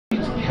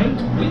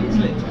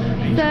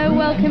So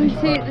welcome to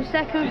the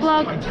second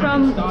vlog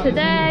from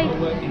today.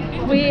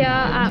 We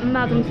are at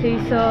Madame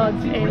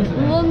Tussauds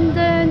in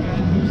London.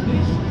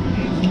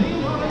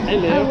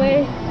 Hello. Are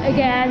we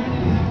again?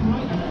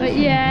 But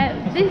yeah,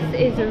 this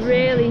is a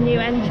really new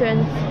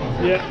entrance.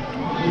 Yeah,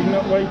 you're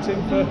not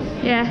waiting for...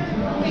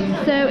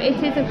 Yeah. So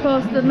it is of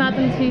course the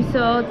Madame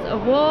Tussauds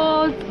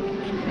Awards.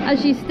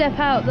 As you step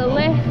out the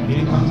lift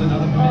or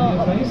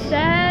up the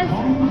stairs,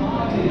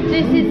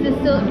 this is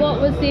what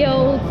was the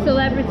old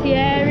celebrity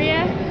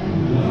area.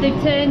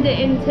 They've turned it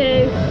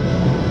into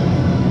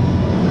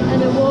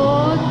an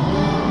award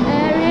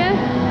area.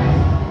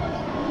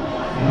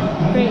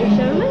 Great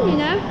showman, you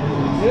know.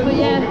 But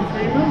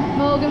yeah,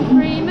 Morgan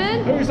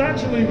Freeman. Who's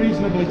actually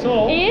reasonably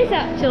tall. He is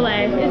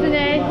actually, isn't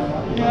he?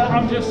 Yeah,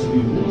 I'm just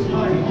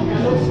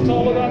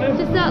taller than him.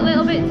 Just that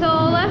little bit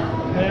taller.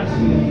 Yeah.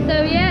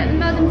 So yeah, the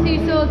Madame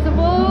Tussauds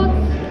Awards.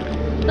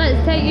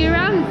 Let's take you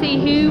around and see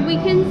who we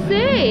can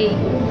see.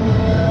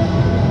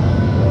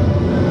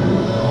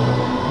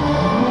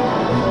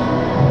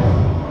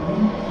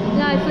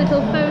 Nice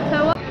little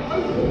photo.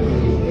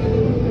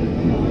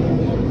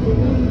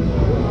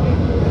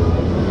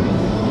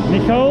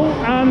 Nicole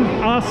and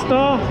our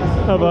star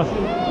of a...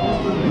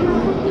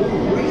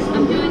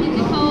 I'm joining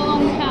Nicole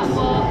on the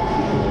catwalk.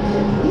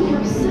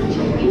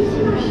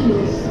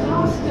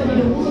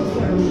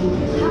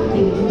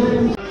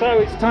 So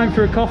it's time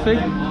for a coffee.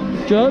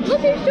 George?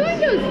 Look who's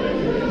joined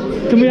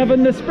us! Can we have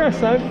an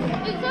espresso?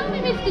 It's only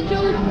Mr.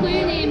 George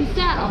Clooney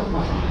himself.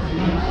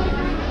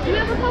 Do you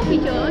have a coffee,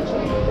 George?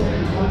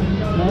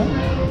 No?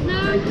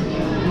 No?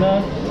 No?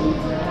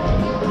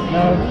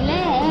 No?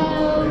 Hello?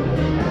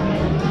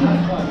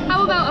 How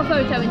about a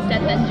photo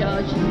instead then,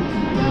 George?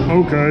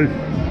 Okay.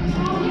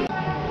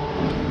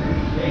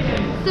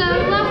 So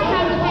last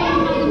time we came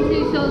to Madame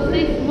Tussauds,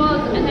 this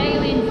was an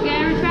alien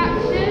scare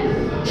attraction.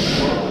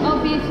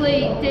 Obviously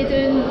it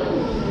didn't.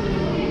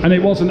 And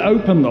it wasn't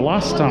open the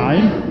last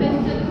time. The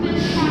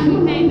first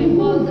time we came it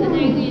was an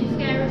alien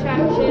scare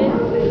attraction.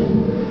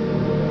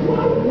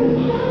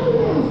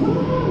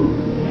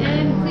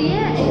 So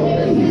yeah, it's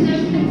an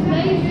open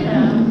space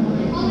now.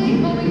 But we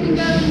can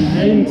go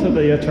Into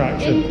the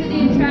attraction. into the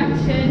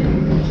attraction,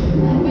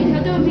 which I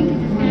don't think is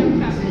a scare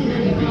attraction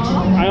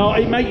anymore.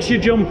 It makes you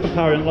jump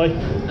apparently.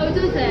 Oh,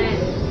 does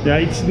it? Yeah,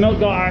 it's not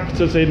got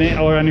actors in it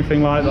or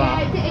anything like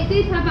that. Yeah, it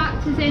did have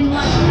actors in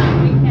last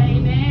time we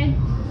came in.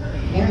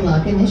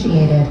 Airlock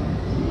initiated.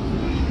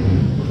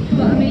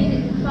 But I mean,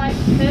 it's like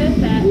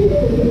perfect.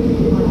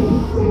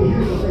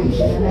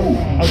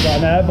 I've got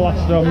an air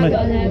blaster on I've me.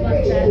 got an air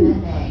blaster.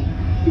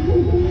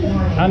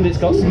 And it's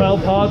got smell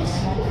pods.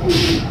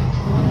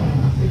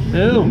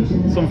 Ew,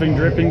 something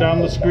dripping down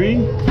the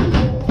screen.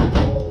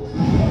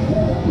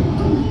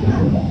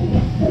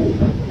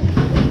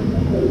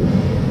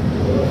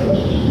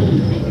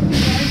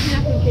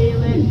 I can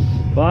feel it.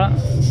 What?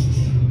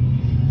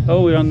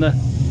 Oh, we're on the...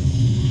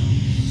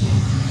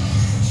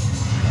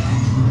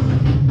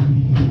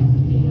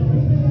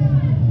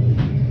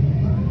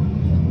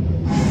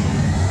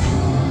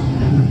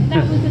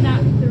 That was an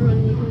actor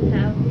run, you can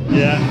tell.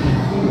 Yeah.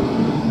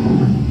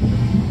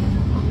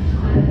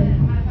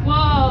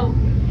 Whoa!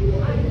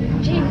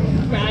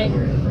 Jeez, right.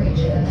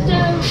 So,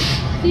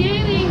 the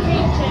alien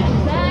creature is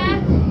there,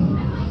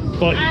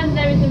 But and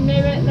there is a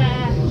mirror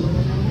there.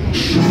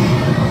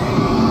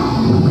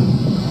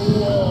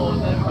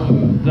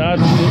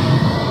 that's...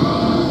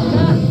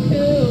 That's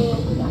cool.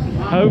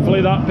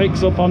 Hopefully that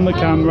picks up on the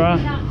camera.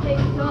 That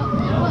picks up.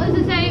 Well, as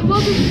I say, it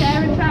was a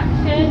scare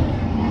attraction.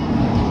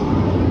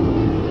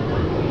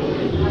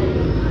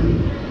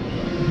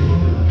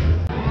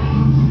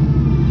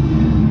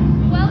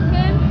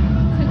 Welcome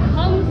to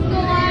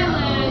Coastal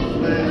Island.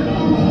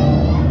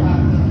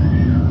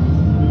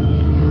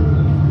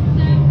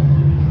 So,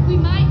 we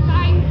might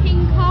find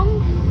King Kong,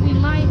 we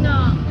might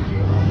not.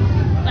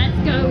 Let's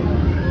go.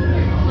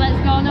 Let's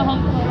go on a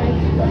hunt for him.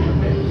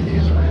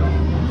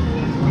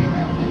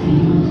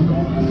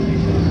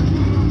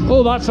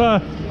 Oh, that's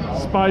a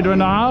spider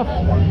and a half.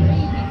 Spider.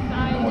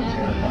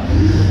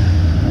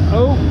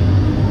 Oh,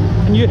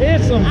 and you hear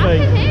I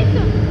something. can hear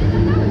something.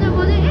 I don't know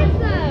what it is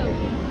though.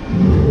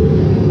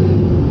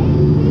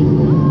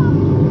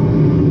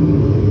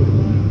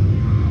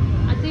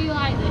 I do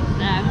like this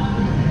though.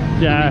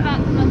 Yeah.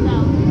 Back to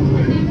myself.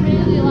 I do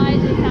really like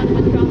this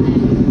animatronic.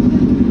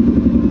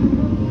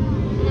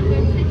 And I'm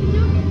going to sit in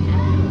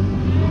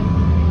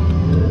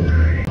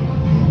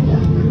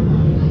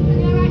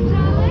You alright,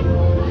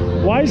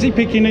 Charlie? Why is he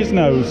picking his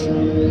nose? He's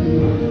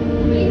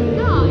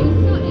not.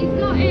 He's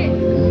got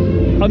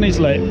it. On his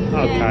lip?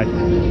 Yeah. Okay.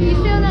 You're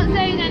still not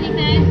saying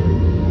anything.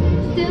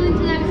 Still into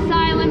those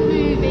silent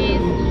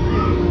movies.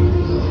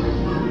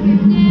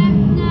 Yeah,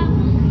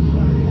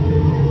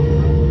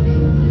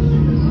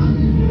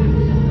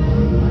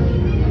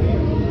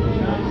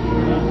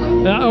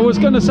 no. I was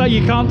going to say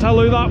you can't tell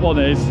who that one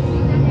is.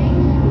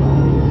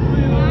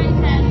 Hi,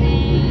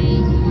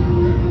 Teddy.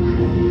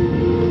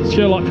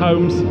 Sherlock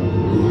Holmes.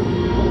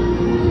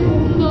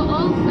 But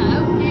also,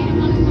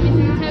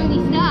 Mr. Tony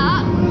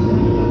Stark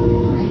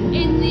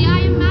in the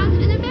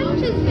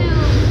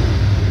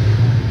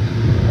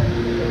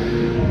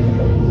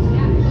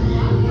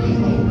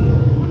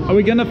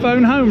we going to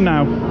phone home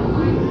now?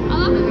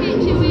 I'll have a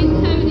picture with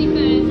Tony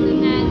first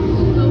and then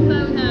we'll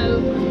phone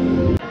home.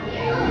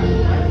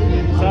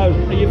 So,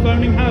 are you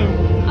phoning home?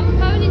 I'm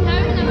phoning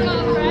home and I've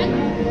got a friend.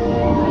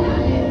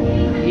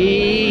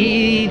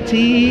 E.T.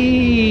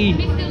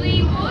 Mr.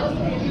 Lee Wood.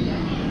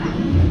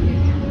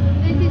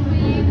 This is for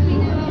you, we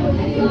know how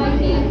much you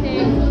like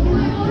eating.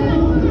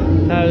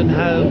 Phone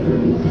home.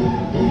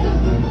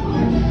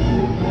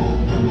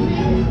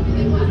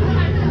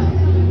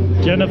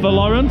 Jennifer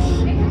Lawrence?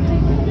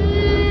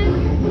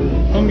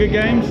 Hunger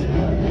Games?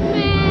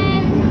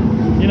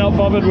 You're not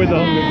bothered with the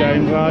Hunger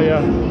Games, are you?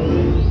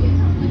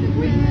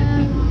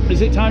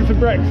 Is it time for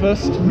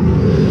breakfast?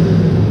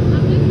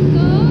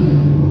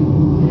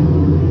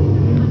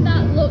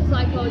 That looks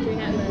like Audrey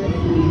Hepburn.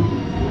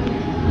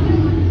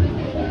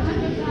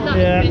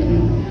 Yeah.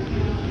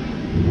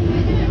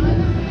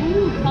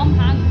 Ooh, Tom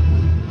Hanks.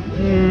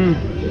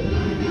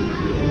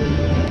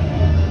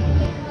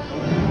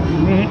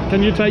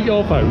 Can you take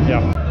your phone?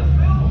 Yeah.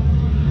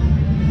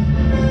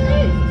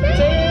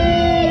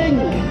 Ting!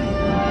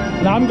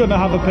 Now I'm going to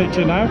have a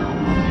picture now.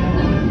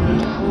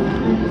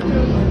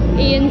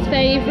 Ian's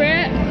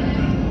favourite.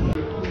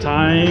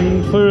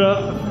 Time for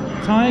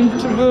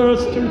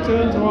us to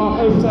return to our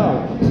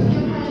hotel.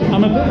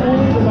 I'm a bit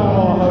worried about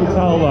our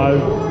hotel though.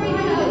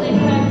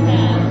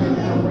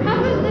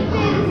 Haven't there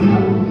been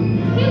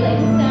some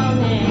killings down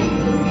there?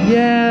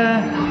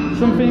 Yeah,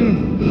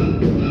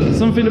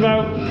 something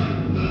about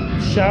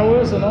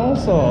showers and all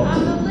sorts.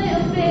 I'm a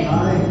little bit. I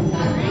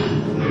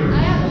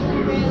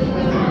actually really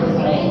don't want to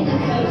stay in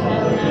this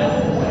hotel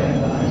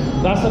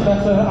now. That's a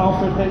better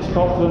Alfred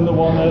Hitchcock than the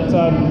one at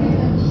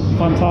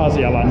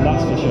Phantasialand,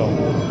 that's for sure.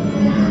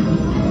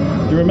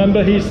 Do you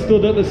remember he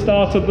stood at the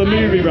start of the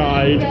movie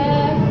ride?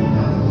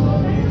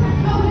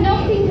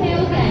 Notting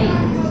Hill Gate.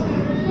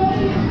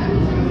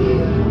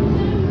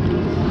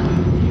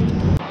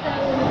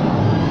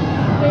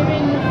 We're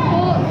in the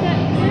sports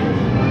section.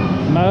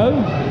 No?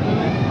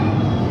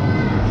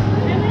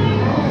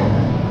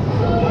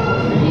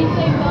 Did you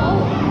say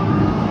Bolt?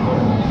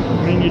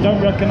 I mean, you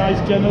don't recognise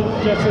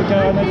Jessica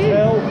Anna's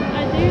Hill? I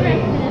do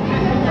recognise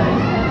her.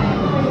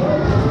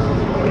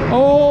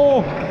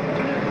 Oh!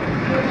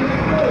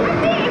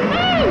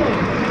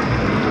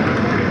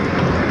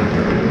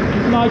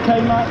 And I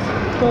came at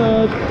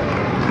third.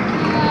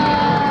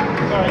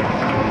 Sorry.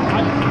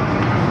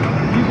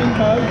 You didn't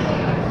know.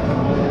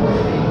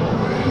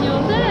 And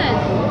you're third.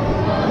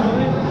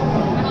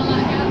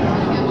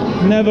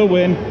 Never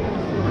win. Well,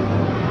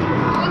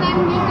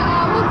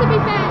 to be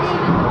fair,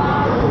 neither do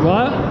I.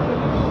 What?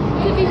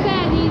 To be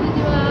fair, neither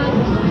do I.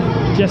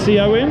 Jesse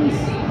Owens?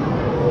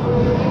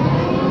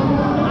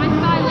 I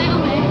buy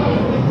Little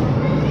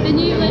Mix. The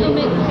new Little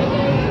Mix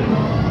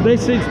figures.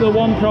 This is the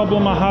one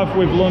problem I have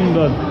with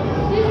London.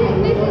 This is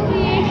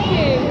the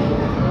issue.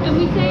 And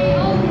we say it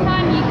all the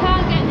time, you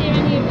can't get near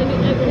any of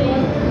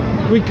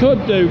these. We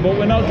could do, but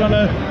we're not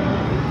gonna.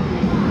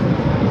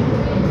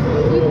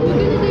 We're going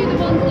to do the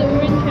ones that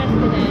we're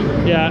interested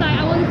in. Yeah. Like,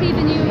 I want to see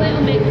the new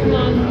Little Mix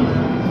one.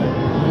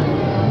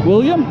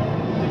 William?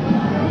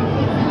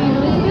 Queen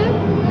Elizabeth.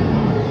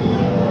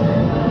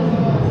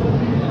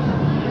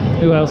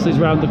 Who else is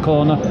round the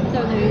corner? Don't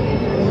know.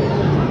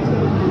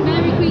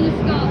 Mary Queen of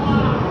Scots.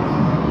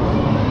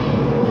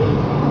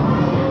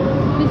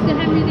 Mr.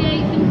 Henry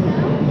VIII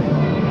himself.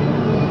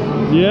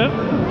 Yeah.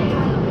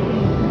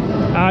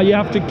 You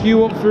have to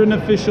queue up for an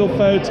official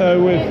photo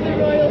with The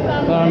royal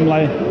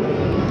family. family.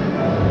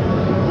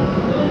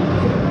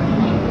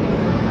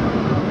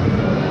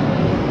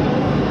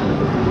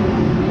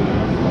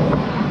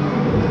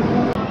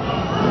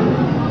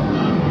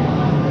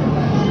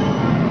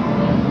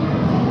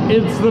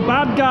 It's the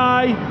bad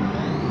guy.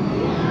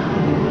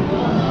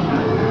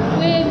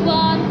 We're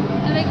one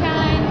of a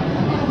kind.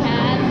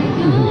 Category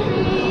 2.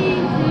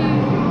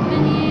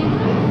 Many years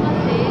of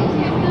sausage.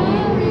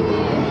 Story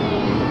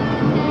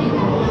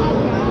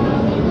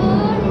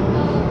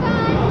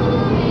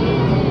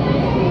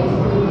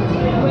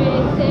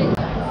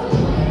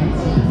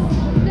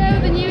So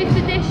the newest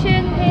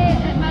edition here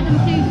at Madame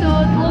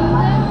Tussauds,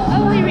 London,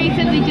 only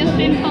recently just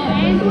been put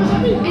in,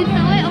 is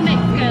the Little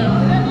Mix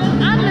Girls.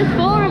 And there's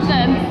 4 of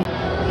them.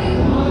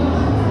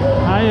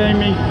 Hi,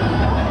 Amy.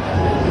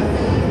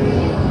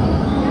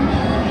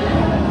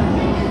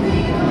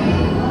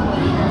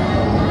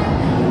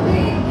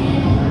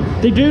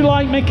 They do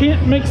like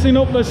mixing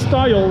up the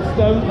styles,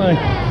 don't they?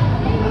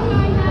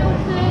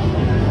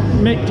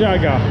 Mick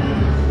Jagger.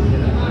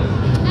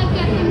 I've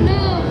got some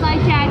moves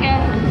like Jagger.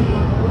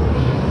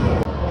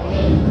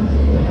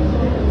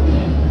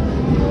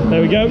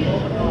 There we go.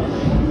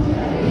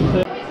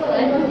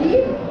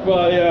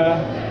 Well,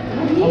 yeah.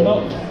 I'm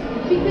not.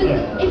 Because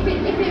if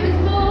it was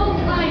more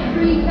like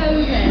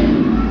pre-COVID,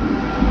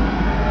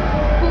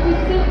 but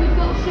we've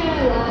got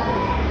Sherlock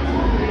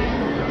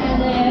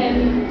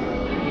and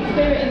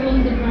Spirit of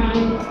London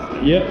Ride.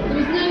 Yep. There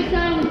was no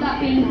sign of that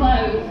being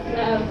closed,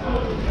 so.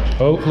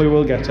 Hopefully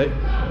we'll get it.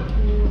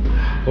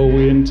 Are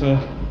we into?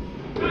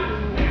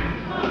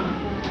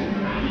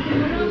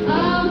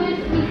 Oh, this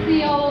was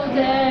the old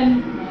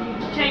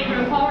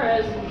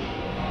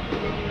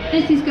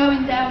This is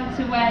going down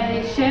to where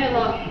the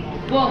Sherlock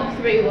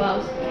walkthrough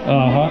was.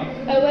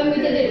 When we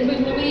did it with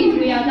Louise,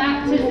 we had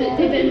actors that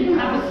didn't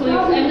have a clue.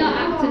 Not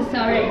actors,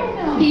 sorry.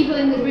 People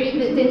in the group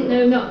that didn't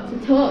know not to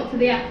talk to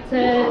the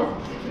actors.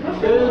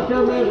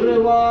 Welcome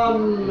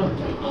everyone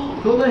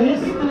to the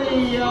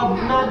history of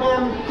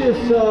Madame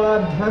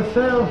Tussaud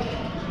herself.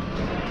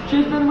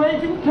 She's been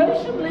waiting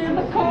patiently in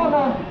the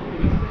corner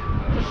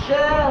to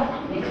share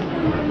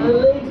her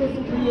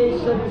latest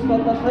creations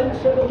from the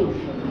French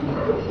Revolution.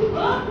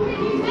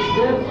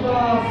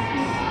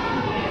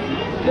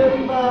 Death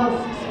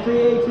masks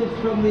created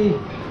from the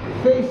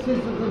faces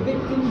of the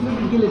victims of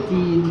the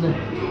guillotine.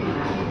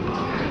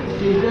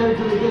 She's going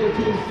to the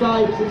guillotine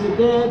site in the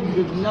dead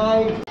of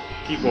night.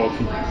 Keep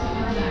walking.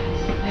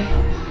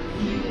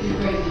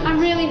 I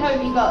really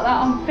hope you got that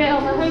on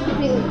film. I hope it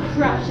didn't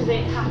crash as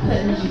it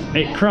happened.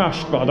 It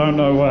crashed, but I don't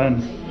know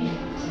when.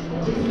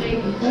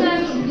 So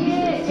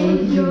here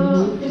is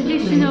your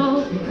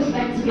traditional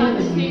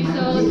Madame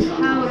Tussauds,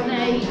 how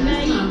they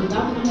make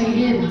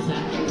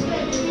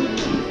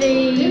the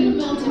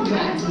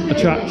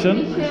attraction.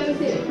 It shows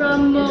it from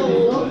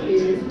mould.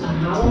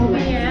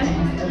 Here.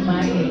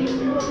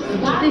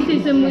 This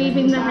is them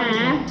weaving the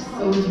hair.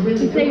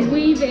 They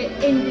weave it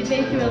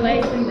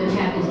individually. They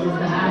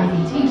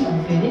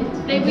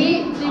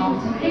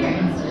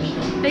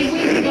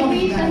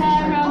weave the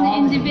hair around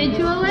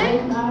individually.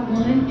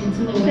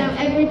 So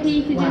every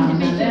piece is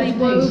individually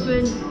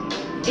woven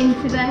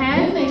into the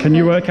hair. Can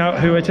you work out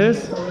who it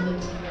is?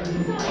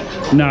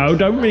 No,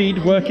 don't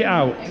read, work it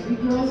out.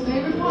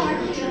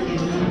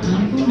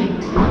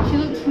 She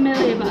looks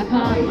familiar, but I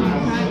can't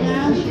right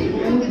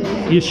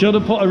now. You should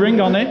have put a ring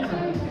on it.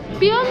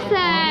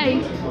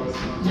 Beyonce!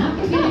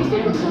 It doesn't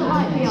look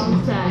like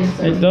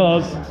Beyonce. It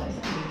does.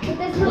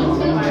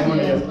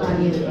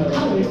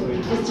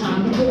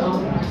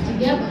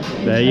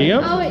 There you go.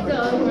 Oh, it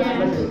does,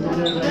 yeah.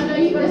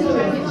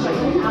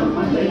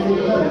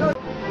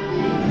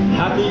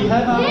 Happy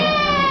Heather! Yay!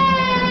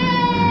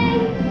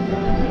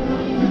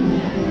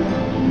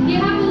 You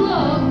have a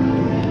look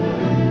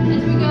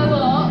as we go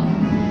up,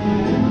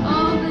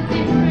 all the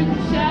different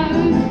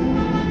shows.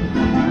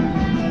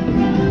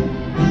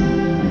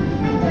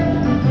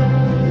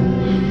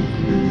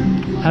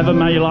 Heather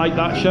may like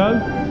that show.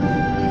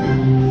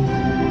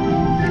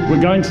 We're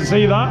going to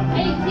see that.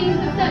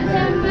 18th of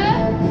September.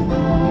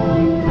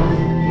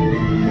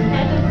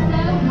 Heather's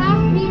so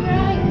happy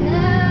right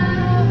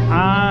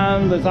now.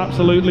 And there's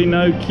absolutely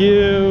no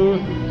queue. The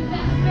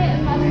best bit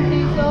of Madame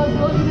Tussauds,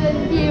 London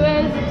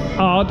viewers.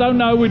 Oh, I don't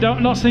know,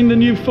 not seen the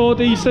new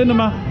 4D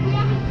cinema. We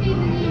haven't seen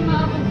the new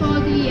Marvel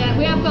 4D yet.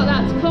 We have got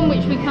that to come,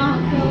 which we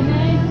can't film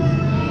in.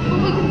 But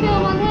we can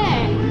film on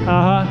here.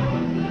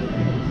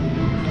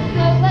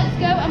 So let's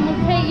go and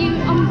we'll take you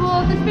on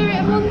board the Spirit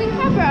of London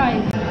cab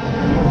ride.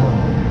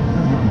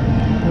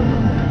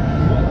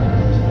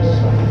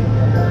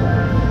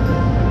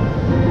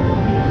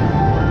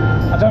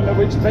 I don't know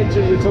which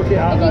picture you took it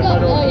out. Have you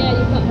got, oh yeah,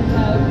 you've got the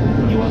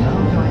code. You are now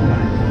going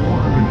back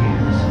 400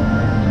 years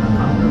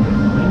under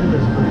Queen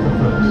Elizabeth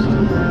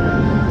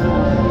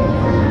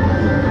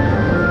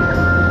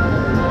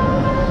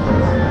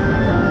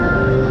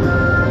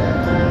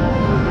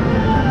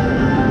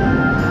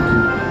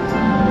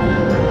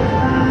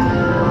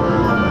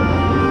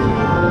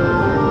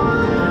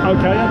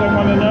Okay, I don't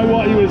want to know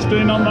what he was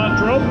doing on that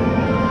drum.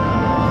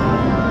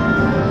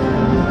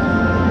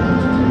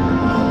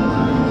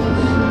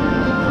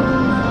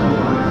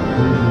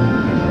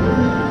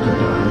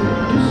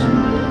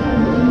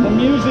 The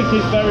music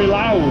is very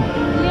loud.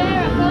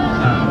 Yeah, I thought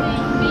it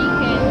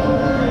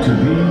was to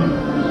be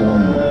or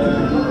not to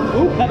be.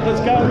 Oh, Peppers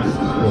goes.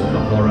 Was the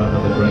horror of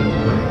the great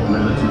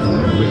relative to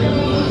the wicked.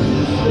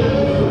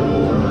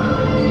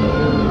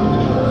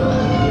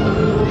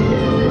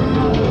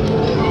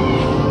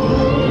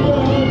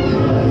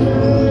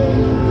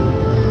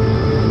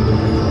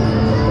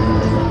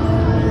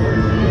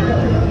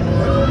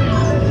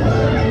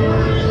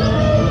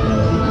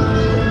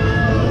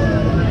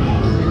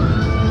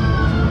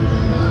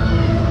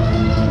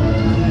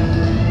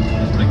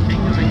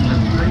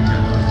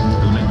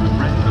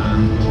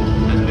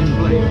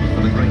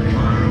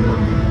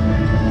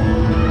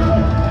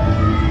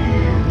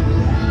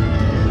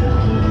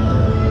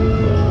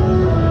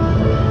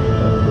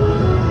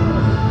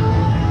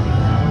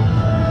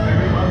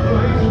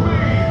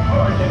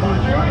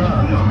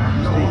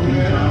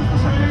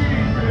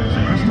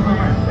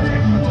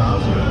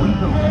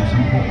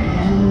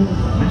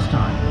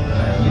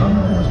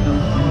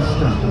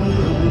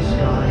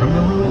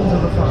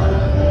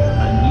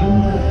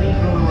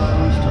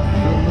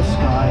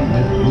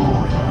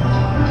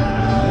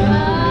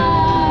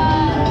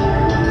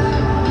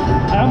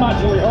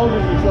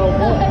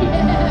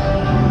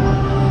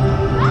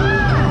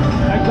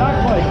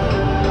 Exactly.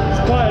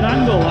 It's quite an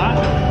angle, that.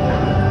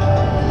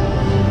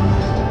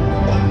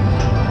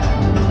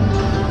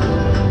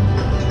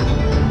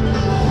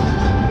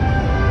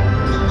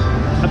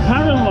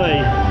 Apparently,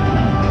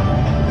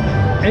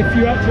 If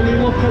you actually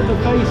look at the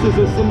faces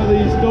of some of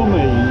these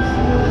dummies,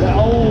 they're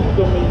old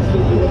dummies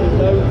that you would have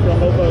known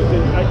from other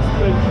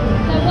experiences.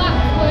 So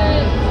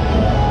waxworks.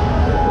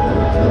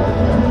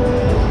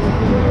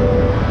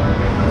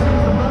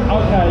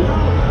 Okay.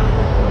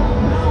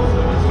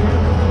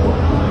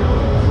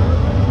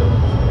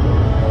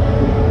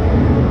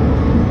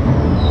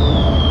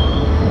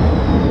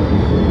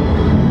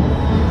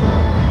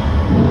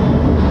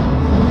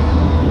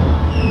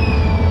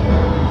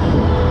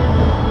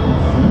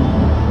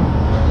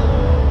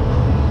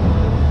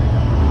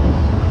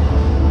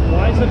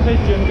 Why's the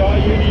pigeon got a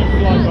Union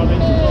flag on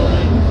its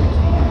tummy?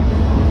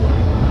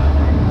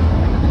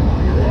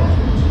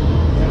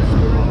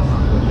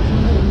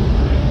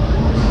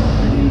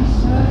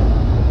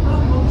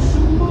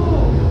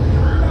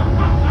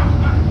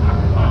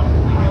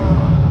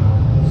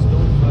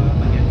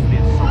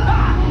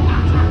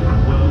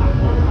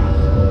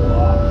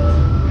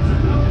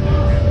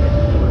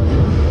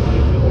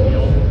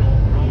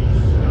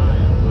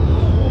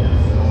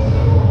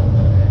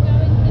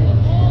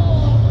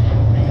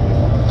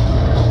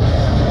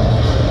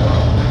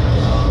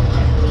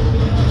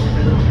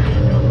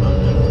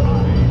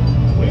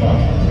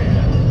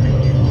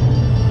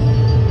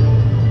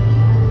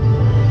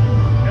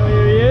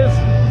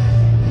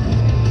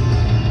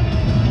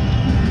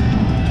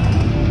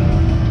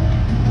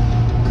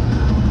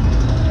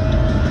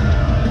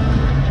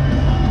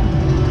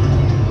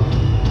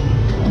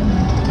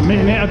 The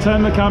minute I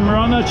turn the camera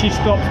on her, she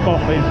stops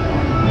popping.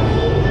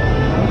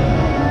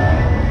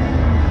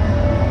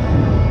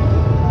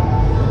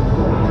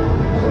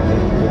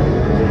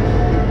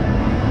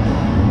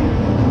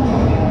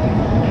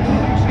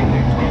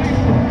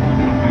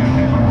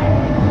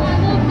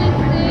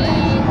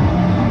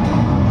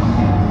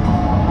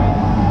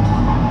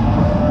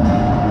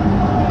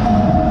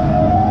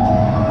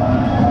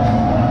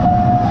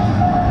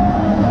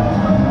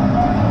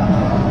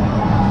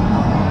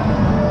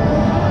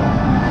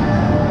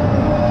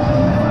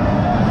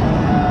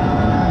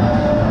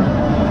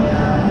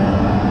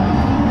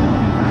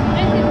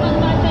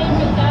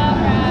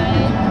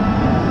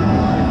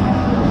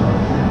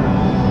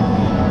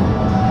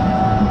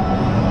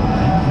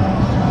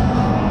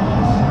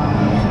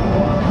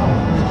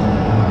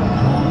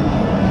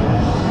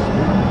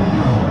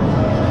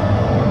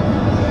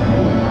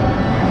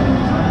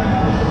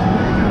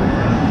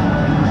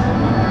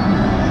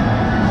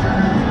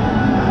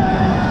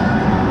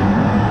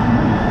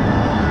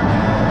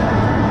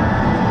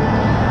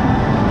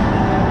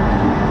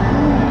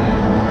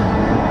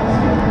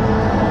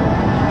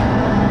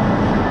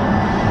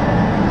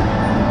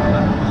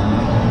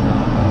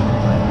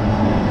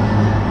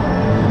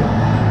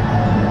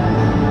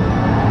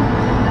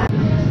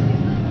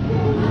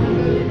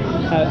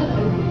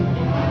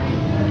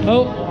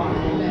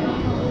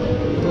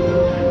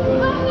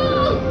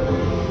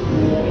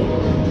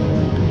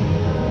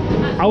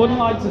 I wouldn't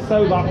like to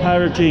sew that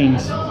pair of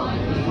jeans.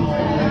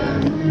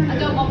 I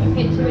don't want the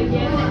picture with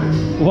you.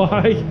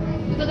 Why?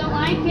 Because I don't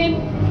like him.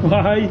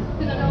 Why?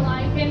 Because I don't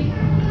like him.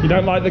 You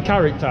don't like the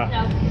character?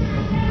 No.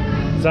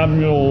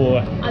 Samuel.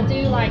 I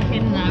do like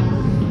him though.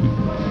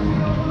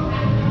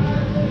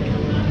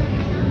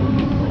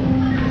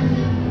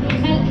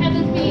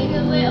 Heather's being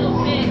a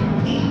little bit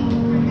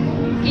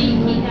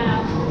geeky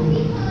now.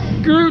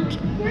 Good.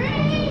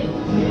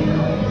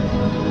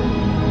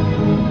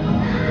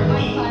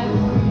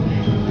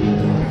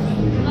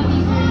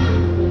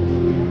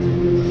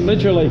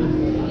 Literally,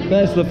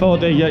 there's the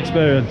 4D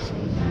experience.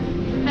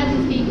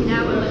 Heather's geeking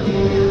out a little.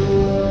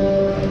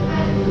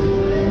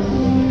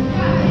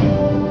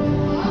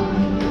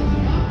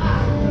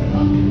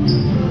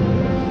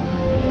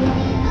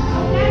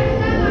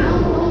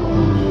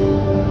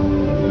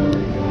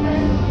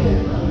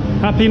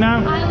 Happy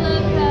now? I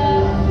love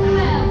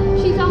her.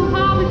 She's on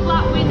par with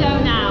Black Widow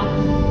now,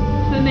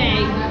 for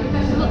me.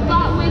 But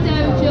Black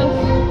Widow just...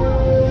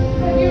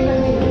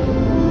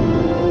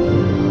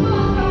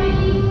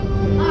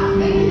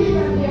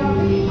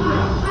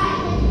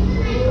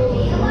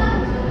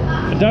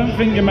 I don't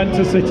think you're meant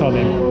to sit on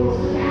him.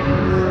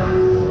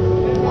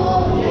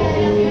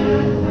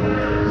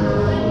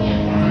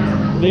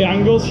 The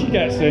angles she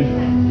gets in.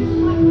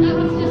 That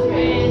was just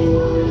weird.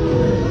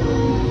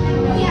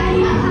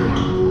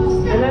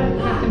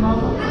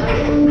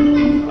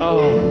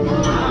 Oh.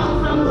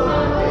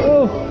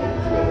 Oh,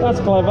 that's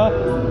clever.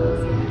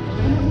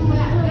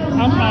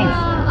 Ant-Man.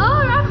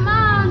 Oh,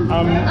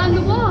 Ant-Man! And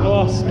the what?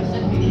 Wasp.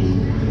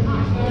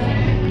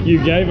 You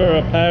gave her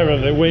a pair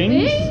of the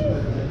wings.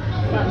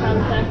 Black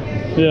Panther.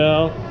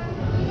 Yeah.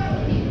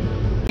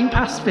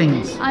 Past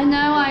things. I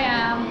know I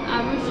am.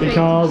 I'm restricted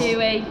Because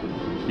Chewy.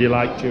 you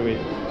like Chewy.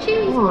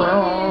 Chewy's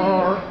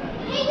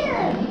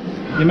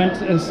cute. You're meant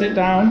to sit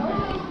down.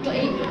 But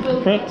he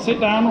will... Sit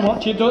down and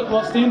watch your duck.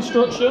 What's the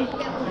instruction?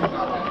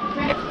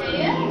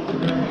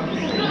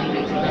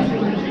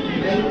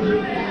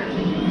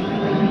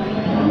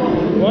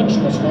 Watch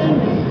the screen.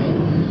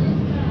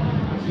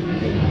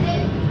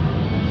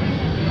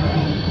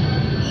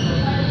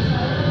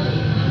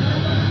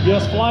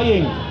 Just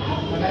flying.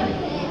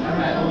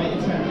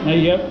 There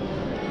you go.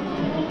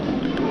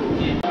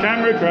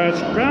 Camera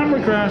crashed,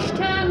 camera crashed.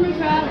 Camera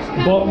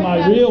crash. But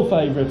my real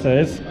favourite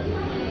is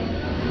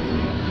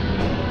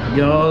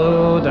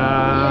Yoda.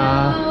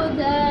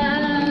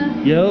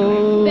 Yoda.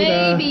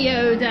 Yoda. Baby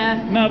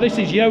Yoda. No, this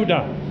is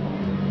Yoda.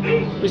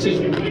 This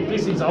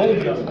is old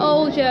Yoda.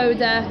 Old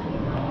Yoda.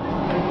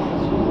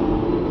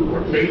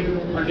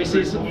 And this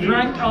is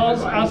Frank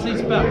Oz as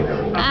his bell.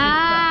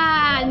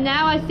 Ah,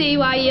 now I see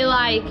why you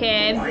like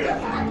him.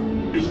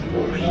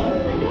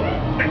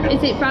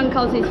 Is it Frank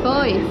Oz's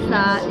voice?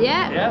 That,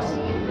 yeah? Yes,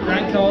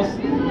 Frank Oz.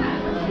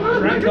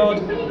 Frank Oz.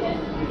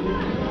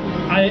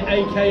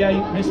 AKA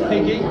Miss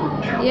Piggy.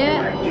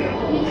 Yeah.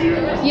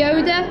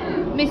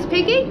 Yoda, Miss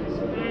Piggy.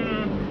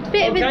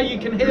 Bit of Okay, you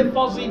can hear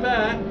Fozzie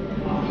there.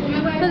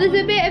 but there's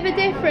a bit of a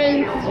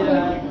difference.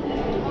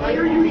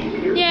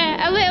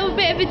 Yeah, a little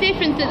bit of a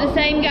difference that the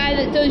same guy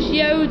that does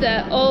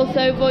Yoda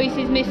also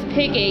voices Miss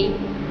Piggy.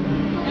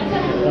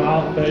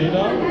 Darth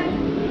Vader.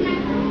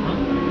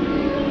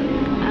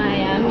 I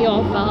am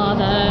your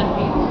father.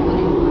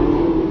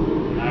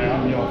 I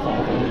am your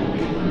father.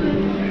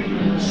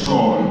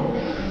 Son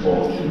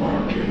of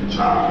my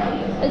child.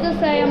 As I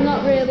say, I'm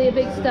not really a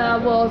big Star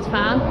Wars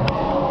fan.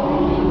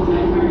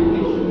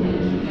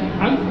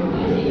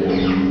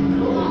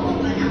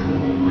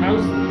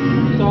 How's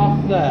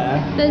Darth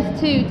there? There's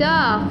two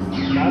Darths.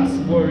 That's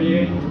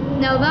worrying.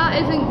 No,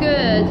 that isn't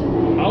good.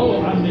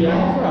 Oh, and the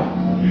Emperor.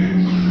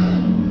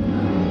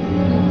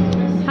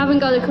 Haven't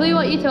got a clue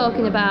what you're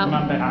talking about.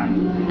 Man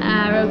behind.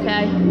 Ah,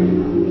 okay.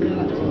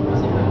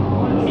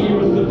 He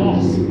was the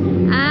boss.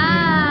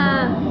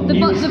 Ah, the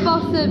boss of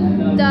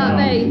Darth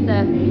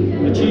Vader.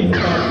 The chief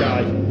bad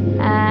guy.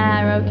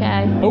 Ah,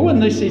 okay. Oh, and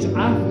this is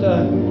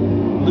after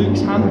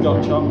Luke's hand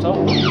got chopped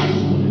off.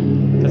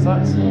 Because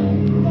that's...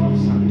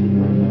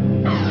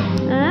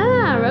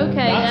 Ah,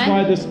 okay. That's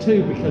why there's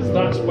two, because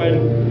that's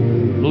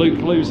when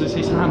Luke loses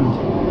his hand.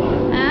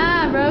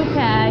 Ah,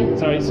 okay.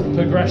 So it's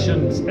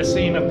progression, a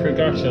scene of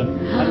progression.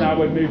 And now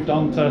we've moved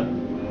on to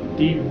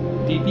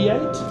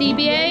DB8?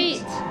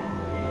 DB8.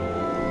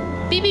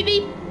 Beep beep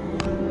beep.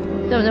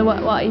 Don't know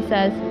what he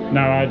says.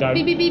 No, I don't.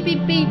 Beep beep beep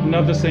beep beep.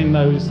 Never seen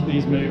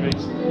these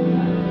movies.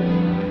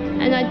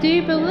 And I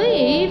do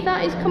believe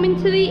that is coming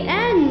to the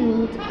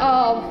end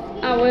of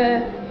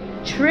our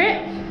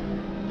trip.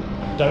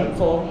 Don't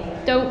fall.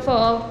 Don't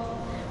fall.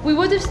 We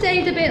would have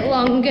stayed a bit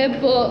longer,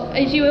 but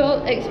as you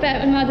will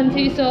expect with Madame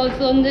Tussauds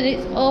London,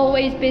 it's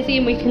always busy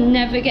and we can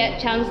never get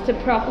a chance to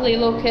properly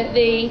look at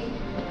the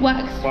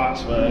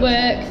waxworks.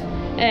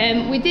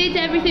 We did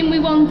everything we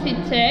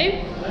wanted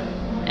to.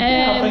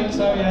 I think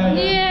so, yeah.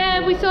 Yeah,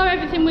 we saw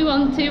everything we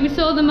wanted to. We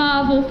saw the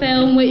Marvel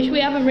film, which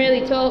we haven't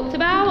really talked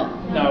about.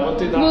 No, we'll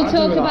do that. We'll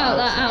talk about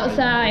that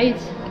outside.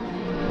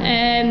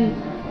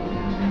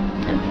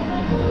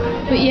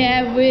 But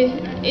yeah, we're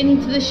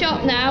into the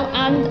shop now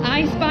and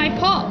I spy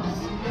Pops.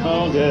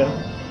 Oh dear.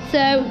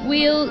 So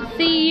we'll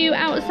see you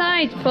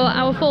outside for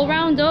our full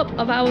roundup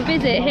of our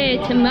visit here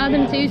to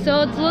Madame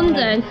Tussauds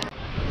London.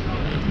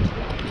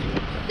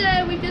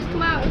 So we've just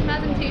come out of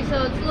Madame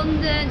Tussauds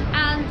London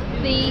and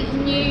the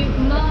new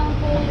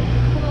Marvel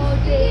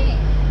 4D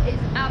is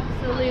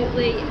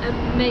absolutely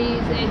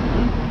amazing.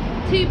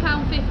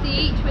 £2.50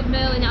 each with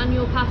Merlin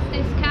annual pass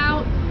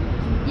discount.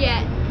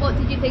 Yeah, what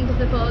did you think of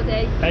the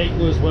 4D? It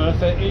was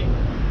worth it.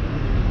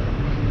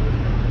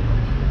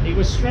 It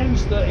was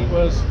strange that it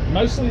was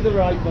mostly the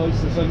right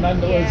voices, and then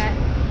there was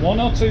one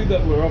or two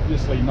that were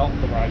obviously not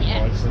the right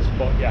voices,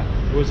 but yeah,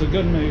 it was a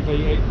good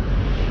movie. It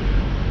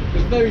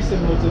was very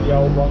similar to the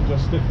old one,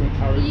 just different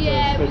characters.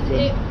 Yeah,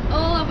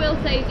 all I will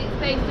say is it's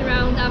based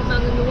around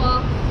Ant-Man and the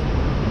Wasp,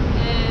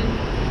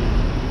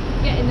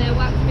 getting their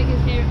wax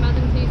figures here at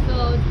Madame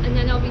Tussauds, and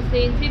then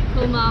obviously in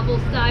typical Marvel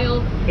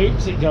style,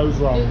 oops, it goes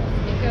wrong.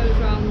 Oops, it goes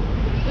wrong.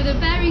 With a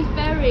very,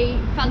 very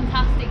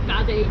fantastic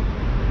baddie.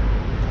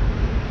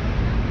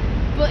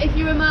 But if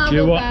you're a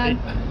Marvel fan...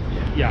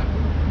 Yeah,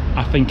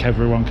 I think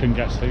everyone can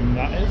guess whom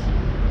that is.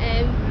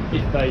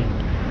 If they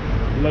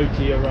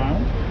Loki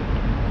around.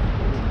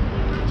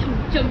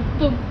 Jump,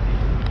 boom.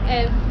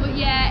 But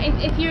yeah,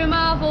 if you're a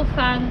Marvel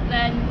fan,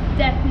 then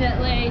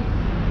definitely,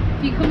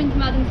 if you come into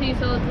Madame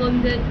Tussauds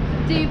London,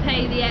 do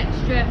pay the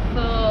extra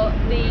for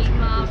the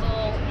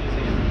Marvel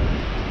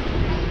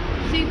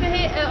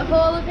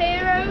Hall of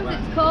Heroes,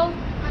 it's called.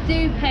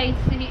 Do pay to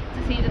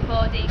see the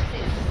 4D because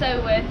it's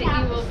so worth it.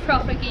 You will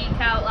proper geek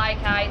out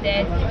like I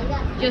did.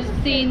 Just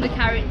seeing the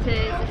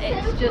characters,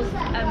 it's just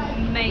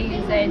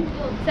amazing.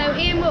 So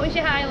Ian, what was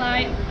your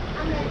highlight?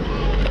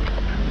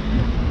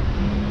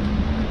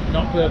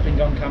 Not burping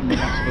on camera,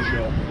 that's for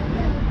sure.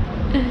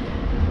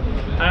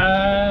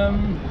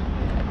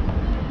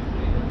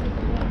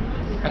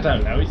 I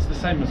don't know, it's the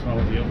same as all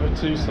the other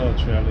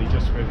Tussauds really,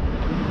 just with...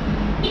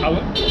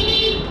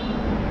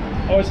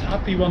 I was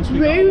happy once we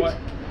got away.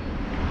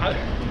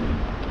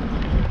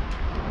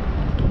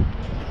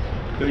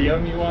 The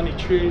only one he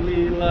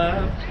truly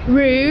loved.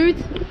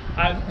 Rude.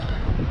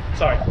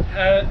 Sorry,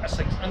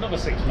 another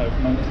 6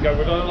 moments ago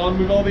with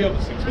all the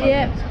other 6 moments.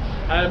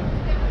 Yep.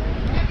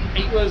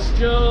 it was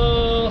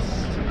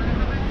just...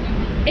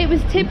 It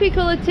was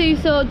typical of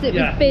Tussauds, it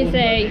was busy.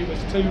 It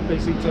was too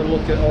busy to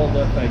look at all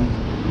the things.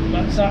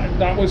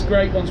 That was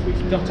great once we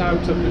got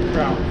out of the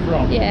crowd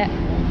from. Yeah.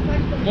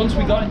 Once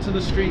we got into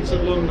the streets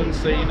of London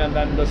scene and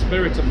then the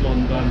spirit of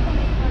London,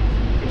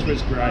 which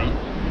was great.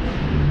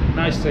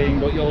 Nice seeing,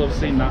 but you'll have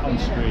seen that on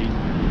screen.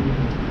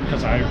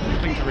 Because I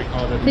think I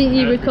recorded I think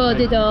you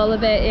recorded all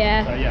of it,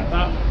 yeah. So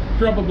yeah,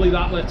 probably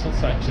that little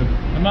section.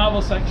 The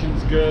Marvel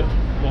section's good,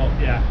 but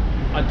yeah,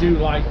 I do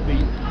like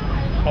the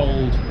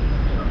old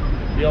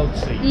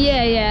scenes.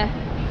 Yeah.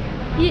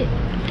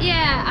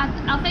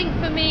 I think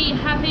for me,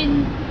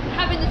 having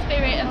the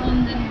spirit of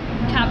London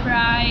cab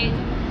ride,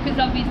 because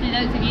obviously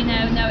those of you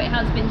know it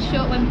has been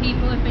shut when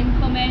people have been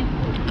coming.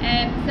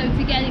 So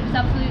to get it was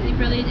absolutely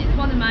brilliant. It's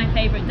one of my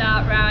favourite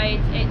dark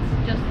rides.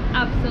 It's just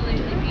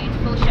absolutely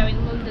beautiful, showing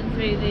London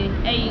through the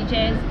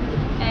ages.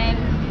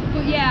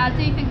 But yeah, I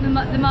do think the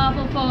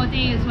Marvel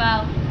 4D as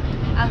well.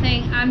 I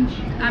think I'm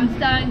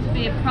starting to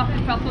be a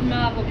proper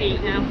Marvel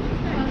geek now.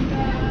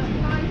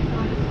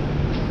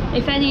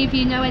 If any of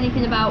you know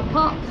anything about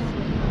Pops,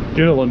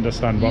 You'll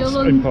understand what's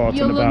important about that.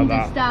 You'll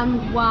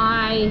understand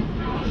why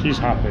she's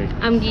happy.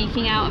 I'm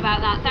geeking out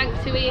about that.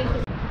 Thanks to Iain.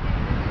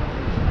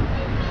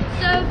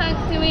 So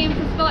thanks to Iain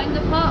for spotting the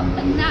Pop,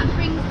 and that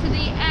brings to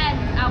the end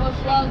our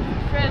vlog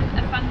from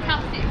a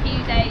fantastic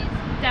few days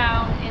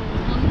down in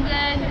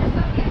London.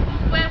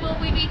 Where will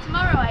we be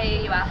tomorrow, I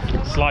hear you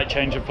ask? Slight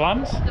change of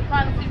plans. The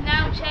plans have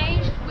now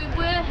changed. We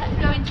were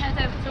going to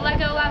head over to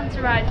Legoland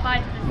to ride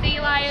Flight of the Sea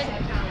Lion,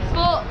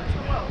 but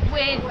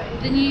with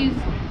the news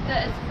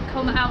that has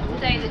come out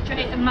today that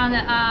Drayton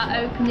Manor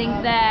are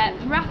opening their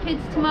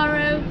rapids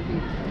tomorrow,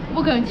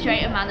 we're going to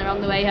Drayton Manor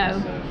on the way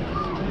home.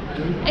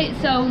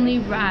 It's only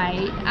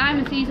right.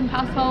 I'm a season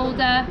pass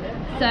holder,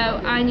 so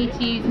I need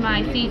to use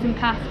my season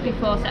pass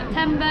before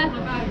September,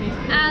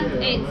 and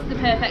it's the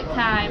perfect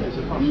time.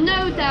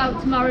 No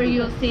doubt tomorrow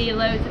you'll see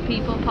loads of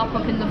people pop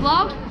up in the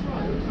vlog,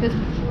 because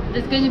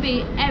there's going to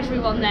be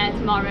everyone there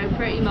tomorrow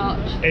pretty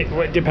much.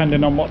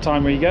 Depending on what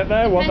time we get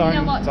there, Depending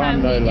on what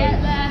time we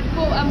get there,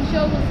 but I'm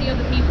sure we'll see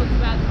other people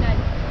throughout the day.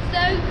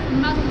 So,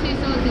 Madame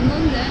Tussaud's in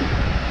London,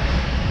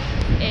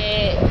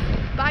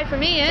 it's bye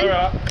from Iain,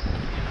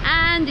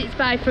 and it's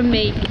bye from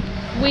me.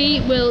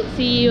 We will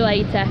see you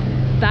later.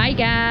 Bye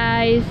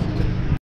guys.